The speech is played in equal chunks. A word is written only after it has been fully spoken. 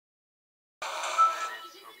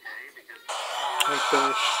I'm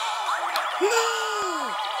finished.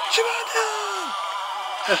 No! Shibata!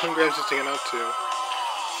 And Grams is taken out too.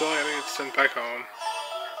 So I gotta get sent back home.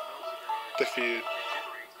 Defeated.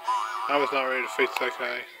 I was not ready to face that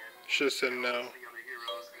guy. Should've said no.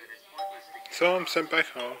 So I'm sent back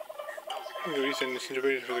home. I'm using this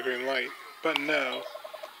waiting for the green light. But no.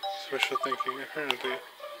 Special thinking, apparently.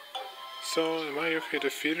 So, am I okay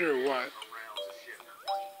defeated or what?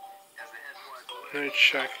 Let me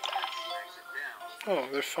check. Oh,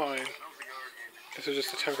 they're fine. This is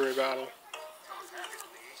just a temporary battle.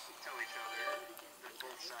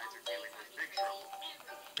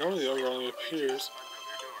 Normally the ogre only appears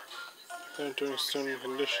during certain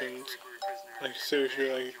conditions. Like say if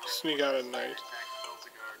you like sneak out at night.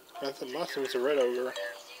 I thought last time was a red ogre.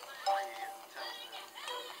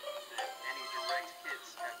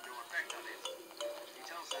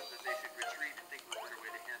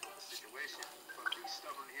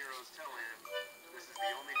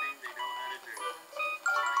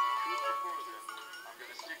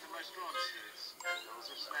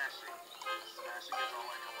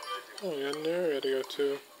 Oh, yeah, and there I gotta go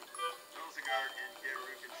to.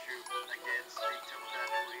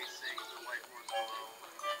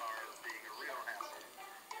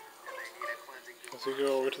 As we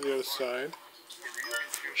go over to the other side.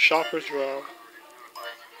 Shopper's Row.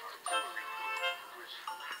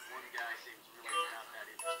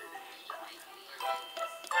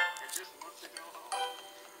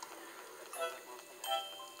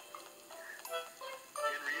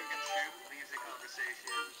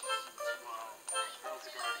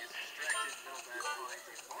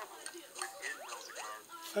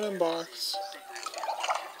 Item box.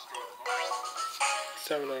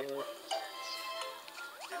 7 hour.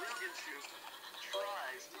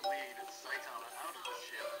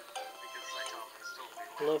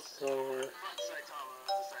 Look nowhere.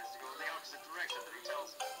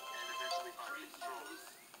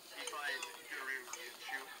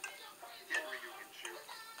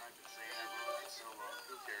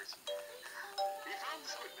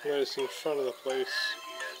 Right, it's in front of the place.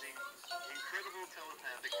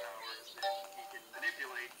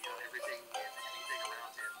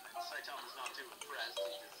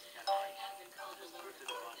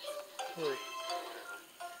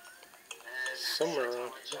 Somewhere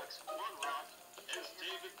around here.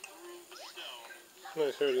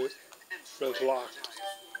 Nice, here it is. But it's locked.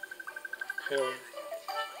 Yeah.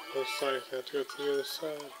 Other side, I have to go to the other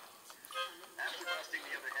side.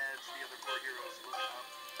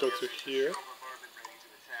 Go through here.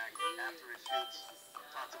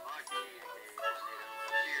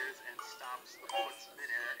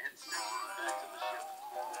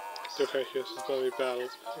 Yokai here, so it's gonna be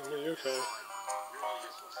battles. Yokai.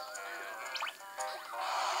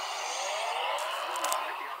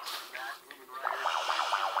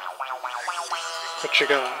 What you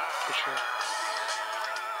got? What you got?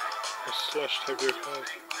 A slush type Yokai.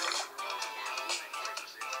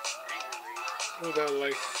 What about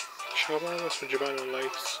like Shaban? That's what Jabana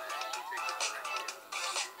likes.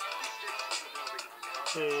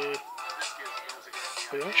 I'm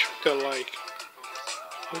not sure what they like.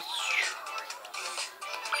 Let's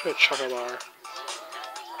try a Chocobar.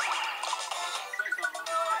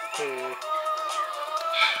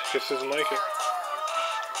 Guess doesn't like it.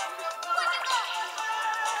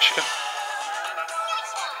 Chica.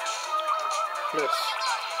 Miss.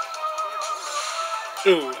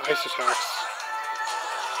 Ooh, ice attacks.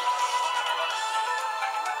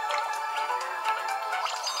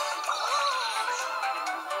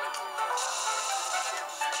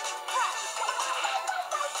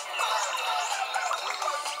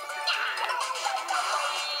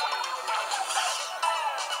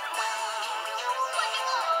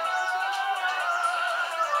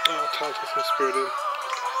 Oh, Taunt's inspirited.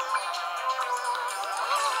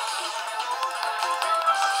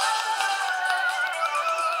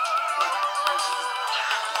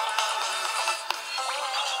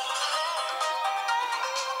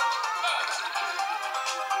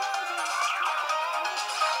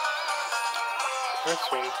 Next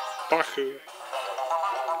one, Baku.